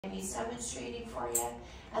He's demonstrating for you,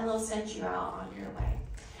 and they'll send you out on your way.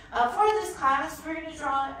 For this class, we're going to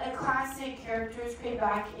draw a classic character created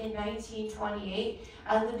back in 1928.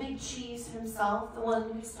 The Big Cheese himself, the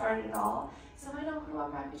one who started it all. Someone know who I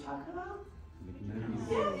might be talking about?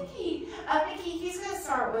 Yeah, Mickey. Mickey, he's going to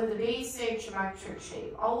start with a basic geometric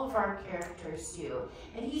shape. All of our characters do.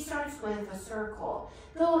 And he starts with a circle.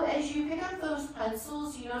 Though, as you pick up those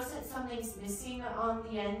pencils, you notice that something's missing on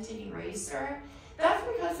the end to eraser. That's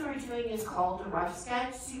because what we're doing is called a rough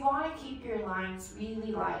sketch. So you want to keep your lines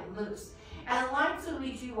really light and loose. And the lines that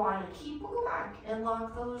we do want to keep, we'll go back and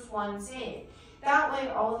lock those ones in. That way,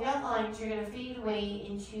 all the other lines are going to fade away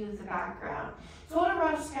into the background. So what a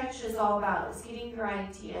rough sketch is all about is getting your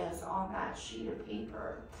ideas on that sheet of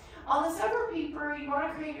paper. On the separate paper, you want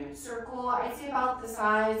to create a circle, I'd say about the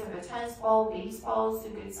size of a tennis ball. Baseball is a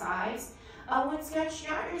good size. When sketching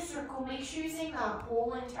out your circle, make sure you're using that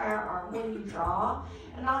whole entire arm when you draw,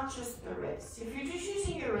 and not just the wrist. If you're just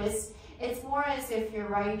using your wrist, it's more as if you're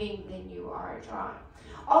writing than you are drawing.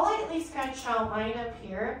 I'll lightly sketch out mine up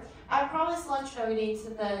here. I promise to let you know we need to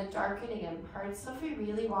the darkening in parts, stuff we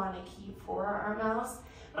really want to keep for our mouse.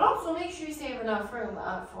 But also make sure you save enough room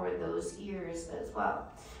for those ears as well.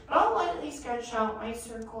 But I'll lightly sketch out my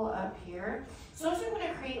circle up here. So I'm going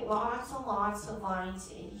to create lots and lots of lines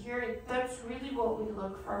in here. That's really what we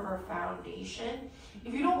look for our foundation.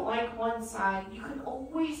 If you don't like one side, you can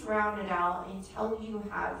always round it out until you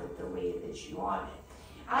have it the way that you want it.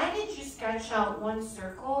 I didn't just sketch out one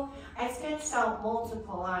circle. I sketched out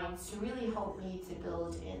multiple lines to really help me to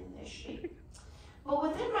build in this shape. But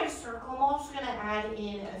within my circle, I'm also going to add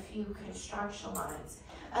in a few construction lines.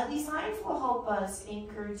 These lines will help us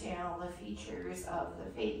anchor down the features of the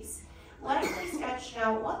face. Lightly sketching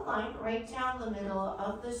out one line right down the middle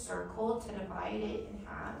of the circle to divide it in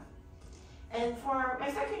half. And for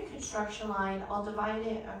my second construction line, I'll divide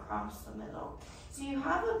it across the middle. So you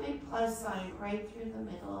have a big plus sign right through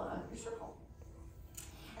the middle of your circle.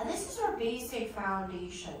 And this is our basic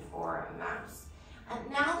foundation for a mouse. And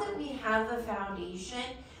now that we have a foundation,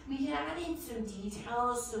 we can add in some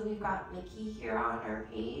details. So we've got Mickey here on our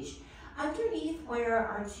page. Underneath where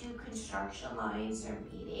our two construction lines are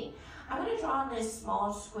meeting, I'm going to draw in this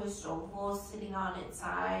small squished oval sitting on its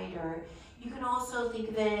side, or you can also think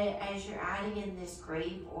of it as you're adding in this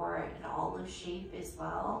grape or an olive shape as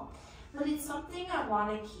well. But it's something I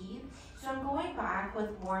want to keep, so I'm going back with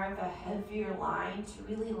more of a heavier line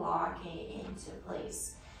to really lock it into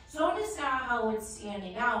place. So notice now how it's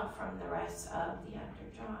standing out from the rest of the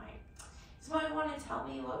under drawing. Somebody want to tell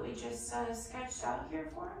me what we just sketched out here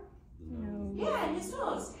for him? No. Yeah, his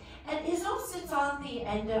nose. And his nose sits on the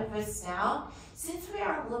end of his snout. Since we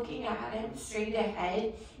are looking at him straight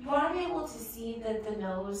ahead, you want to be able to see that the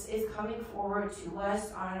nose is coming forward to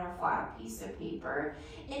us on our flat piece of paper.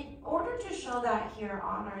 In order to show that here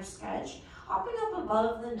on our sketch, hopping up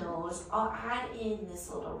above the nose, I'll add in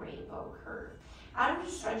this little rainbow curve. I'm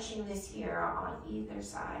just stretching this here on either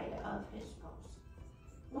side of his nose.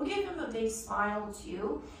 We'll give him a big smile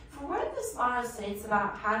too. For where the smile sits,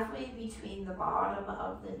 about halfway between the bottom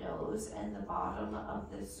of the nose and the bottom of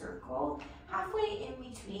the circle, halfway in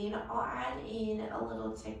between, I'll add in a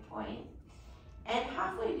little tick point. And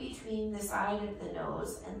halfway between the side of the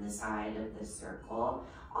nose and the side of the circle,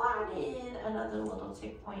 I'll add in another little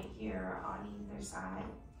tick point here on either side.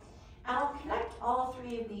 And I'll connect all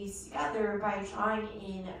three of these together by drawing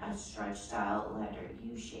in a stretched out letter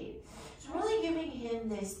U shape. So really giving him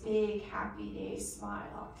this big happy day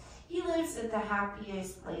smile. He lives at the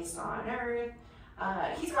happiest place on earth.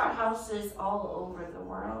 He's got houses all over the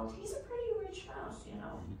world. He's a pretty rich mouse, you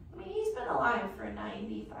know. I mean, he's been alive for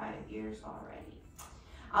 95 years already.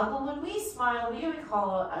 But when we smile, we would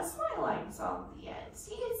call a smile lines on the ends.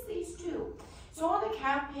 He gets these too. So I want to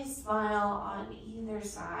cap his smile on either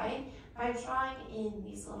side by drawing in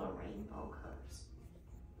these little rainbow curves.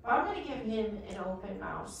 But I'm going to give him an open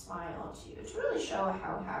mouth smile too, to really show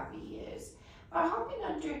how happy he is. By hopping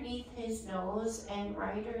underneath his nose and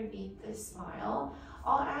right underneath the smile,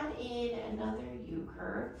 I'll add in another U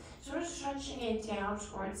curve, sort of stretching it down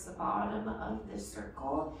towards the bottom of the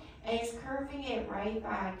circle, and he's curving it right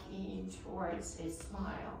back in towards his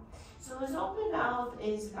smile. So his open mouth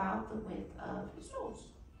is about the width of his nose.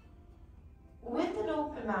 With an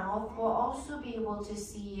open mouth, we'll also be able to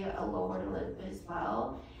see a lower lip as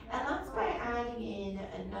well, and that's by adding in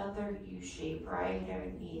another U shape right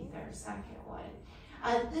underneath our second one.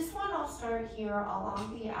 This one I'll start here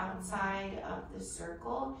along the outside of the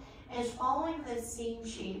circle, and it's following the same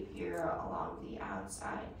shape here along the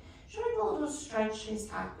outside. Showing a little stretch is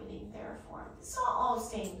happening there for him. It's not all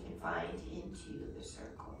staying confined into the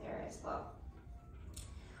circle there as well.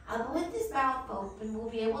 But with his mouth open, we'll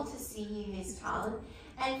be able to see his tongue.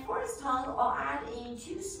 And for his tongue, I'll add in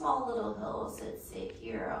 2 small little hills that sit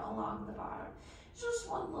here along the bottom. Just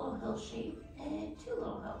 1 little hill shape and 2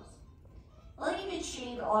 little hills. I'll even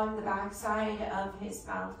shade along the back side of his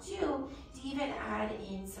mouth too, to even add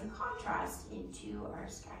in some contrast into our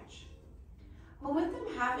sketch. But with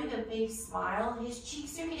him having a big smile, his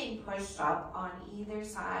cheeks are getting pushed up on either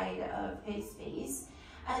side of his face.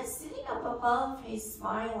 Sitting up above his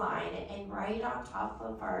smile line and right on top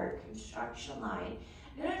of our construction line,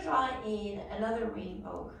 I'm going to draw in another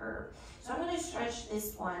rainbow curve. So I'm going to stretch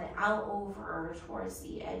this one out over towards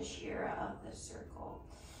the edge here of the circle.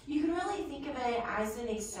 You can really think of it as an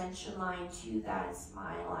extension line to that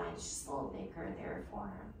smile line, just a little bigger there for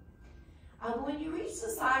him. When you reach the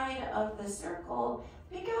side of the circle,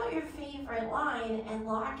 pick out your favorite line and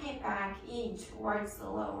lock it back in towards the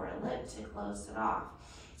lower lip to close it off.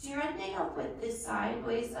 So you're ending up with this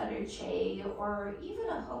sideways letter J or even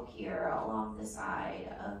a hook here along the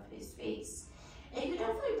side of his face. And you can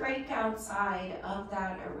definitely break outside of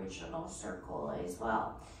that original circle as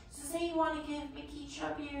well. So say you want to give Mickey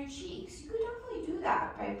chubbier cheeks, you could definitely do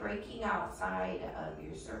that by breaking outside of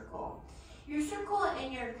your circle. Your circle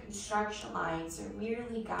and your construction lines are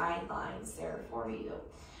merely guidelines there for you.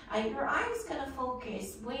 Your eye is going to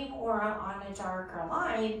focus way more on a darker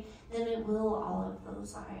line than it will all of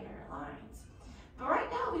those lighter lines. But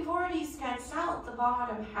right now we've already sketched out the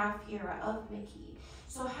bottom half here of Mickey.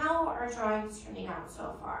 So how are our drawings turning out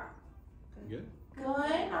so far? Good. Good,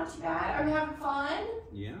 not too bad. Are we having fun?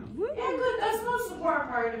 Yeah. Yeah, good. That's the most important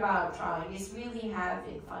part about drawing, is really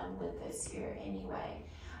having fun with this here anyway.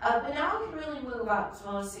 But now we can really move up to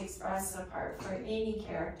the most expressive part for any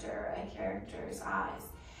character, a character's eyes.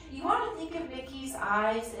 You want to think of Mickey's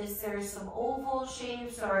eyes as there's some oval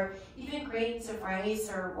shapes or even grains of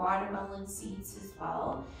rice or watermelon seeds as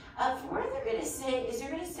well. For where they're going to sit is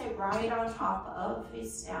they're going to sit right on top of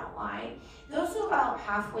his snout line. Those are about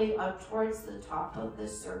halfway up towards the top of the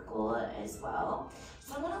circle as well.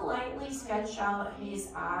 So I'm going to lightly sketch out his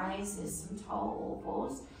eyes as some tall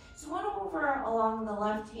ovals. So one over along the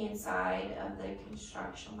left-hand side of the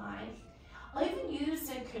construction line. I'll even use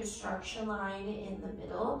the construction line in the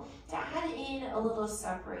middle to add in a little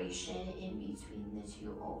separation in between the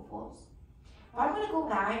 2 ovals. I'm going to go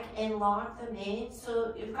back and lock them in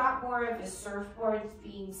so you've got more of a surfboard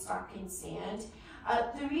being stuck in sand.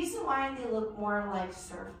 The reason why they look more like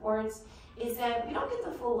surfboards is that we don't get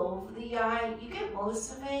the full over the eye. You get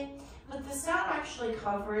most of it, but the snout actually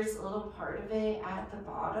covers a little part of it at the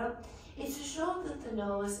bottom. It's to show that the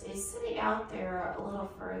nose is sitting out there a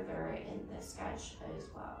little further in the sketch as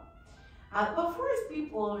well. But for his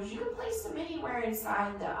pupils, you can place them anywhere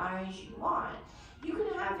inside the eyes you want. You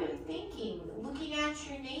can have him thinking, looking at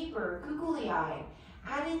your neighbor, googly eye,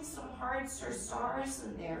 add in some hearts or stars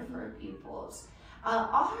in there for pupils.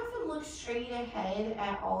 I'll have him look straight ahead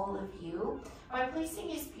at all of you by placing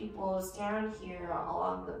his pupils down here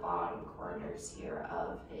along the bottom corners here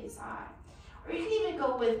of his eye. Or you can even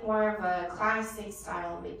go with more of a classic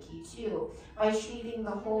style Mickey too, by shading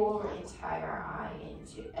the whole entire eye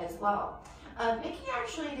into as well. Mickey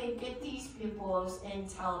actually didn't get these pupils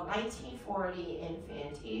until 1940 in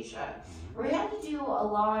Fantasia, where he had to do a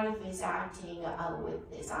lot of his acting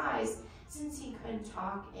with his eyes since he couldn't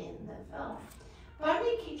talk in the film. By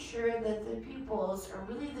making sure that the pupils are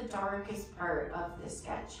really the darkest part of the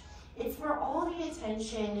sketch. It's where all the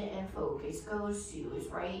attention and focus goes to, is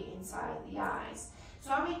right inside the eyes.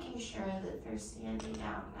 So I'm making sure that they're standing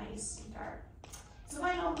out nice and dark. So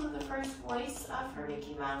I know who the first voice for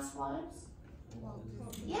Mickey Mouse was?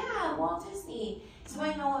 Yeah, Walt Disney. So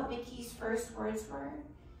I know what Mickey's first words were?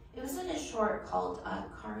 It was in a short called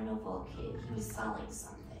Carnival Kid. He was selling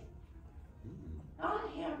something. Not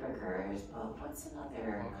hamburgers, but what's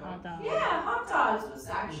another? Hot dogs. Yeah, hot dogs was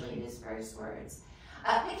actually his first words.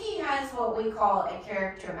 Mickey has what we call a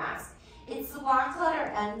character mask. It's the black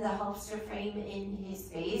letter M that helps to frame in his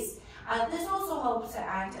face. This also helps to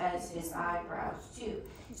act as his eyebrows too.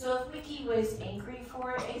 So if Mickey was angry,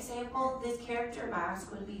 for example, this character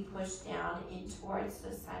mask would be pushed down in towards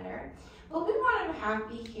the center. But we want him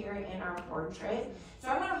happy here in our portrait. So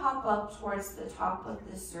I'm going to hop up towards the top of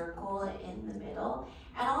the circle in the middle,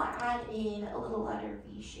 and I'll add in a little letter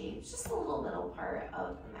V shape, just a little middle part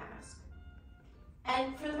of the mask.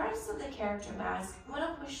 And for the rest of the character mask, I'm going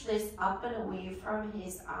to push this up and away from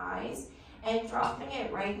his eyes and dropping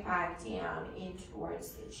it right back down in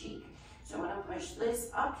towards the cheek. So I'm going to push this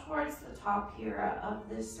up towards the top here of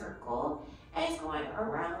the circle, and it's going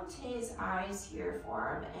around his eyes here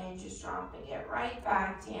for him and just dropping it right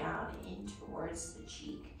back down in towards the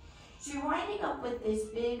cheek. So you're winding up with this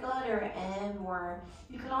big letter M, or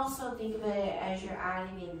you can also think of it as you're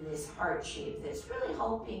adding in this heart shape that's really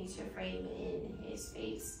helping to frame in his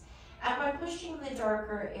face. And by pushing the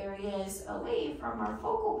darker areas away from our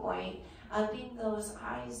focal point, being those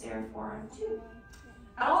eyes there for him too.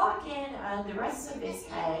 I'll lock in the rest of his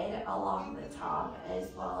head along the top as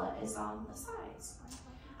well as on the sides.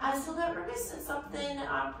 So that we're missing something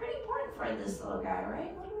pretty important for this little guy,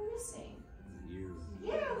 right? What are we missing? Ears.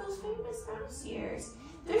 Yeah, those famous mouse ears.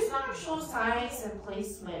 There's an actual size and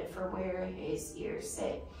placement for where his ears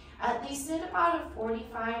sit. They sit about a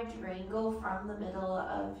 45-degree angle from the middle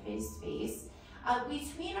of his face.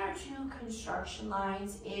 Between our two construction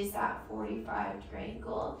lines is that 45-degree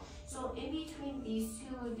angle. So in between these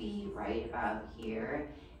two would be right about here,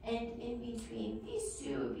 and in between these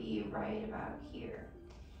two would be right about here.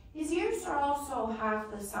 His ears are also half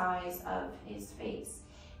the size of his face.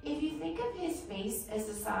 If you think of his face as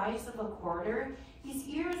the size of a quarter, his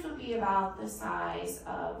ears would be about the size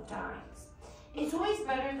of dimes. It's always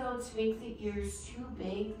better though to make the ears too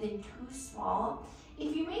big than too small.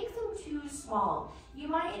 If you make them too small, you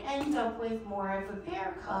might end up with more of a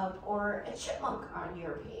bear cub or a chipmunk on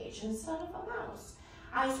your page instead of a mouse.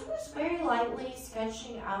 I was just very lightly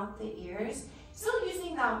sketching out the ears, still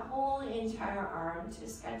using that whole entire arm to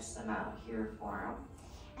sketch them out here for him.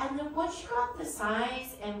 And then once you got the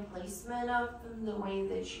size and placement of them the way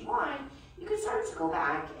that you want, you can start to go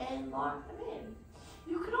back and lock them in.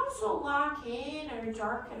 You can also lock in or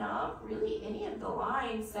darken up really any of the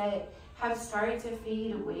lines that have started to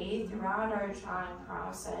fade away throughout our drawing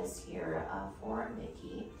process here for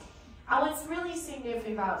Mickey. What's really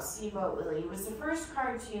significant about Steamboat Willie was the first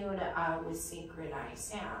cartoon with synchronized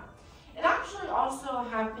sound. It actually also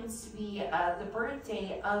happens to be the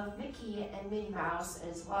birthday of Mickey and Minnie Mouse,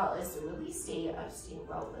 as well as the release date of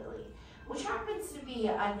Steamboat Willie, which happens to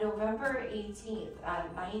be November 18th,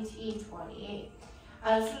 1928.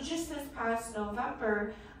 So just this past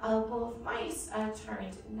November, both mice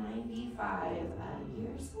turned 95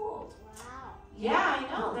 years old. Wow. Yeah,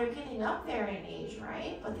 I know, they're getting up there in age,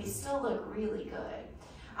 right? But they still look really good.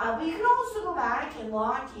 But you can also go back and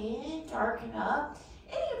lock in, darken up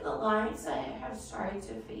any of the lines that have started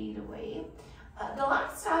to fade away. The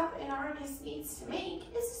last step an artist needs to make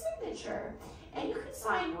is a signature. And you can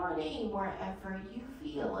sign your name wherever you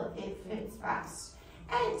feel it fits best.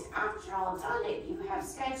 And after all done it, you have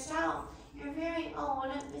sketched out your very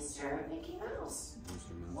own Mr. Mickey Mouse.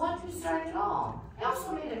 One who started it all. I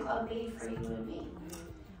also made a club made for you and me.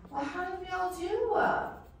 Well, how did we all do?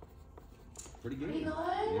 Pretty good. Pretty good?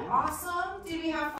 Yeah. Awesome. Did we have fun?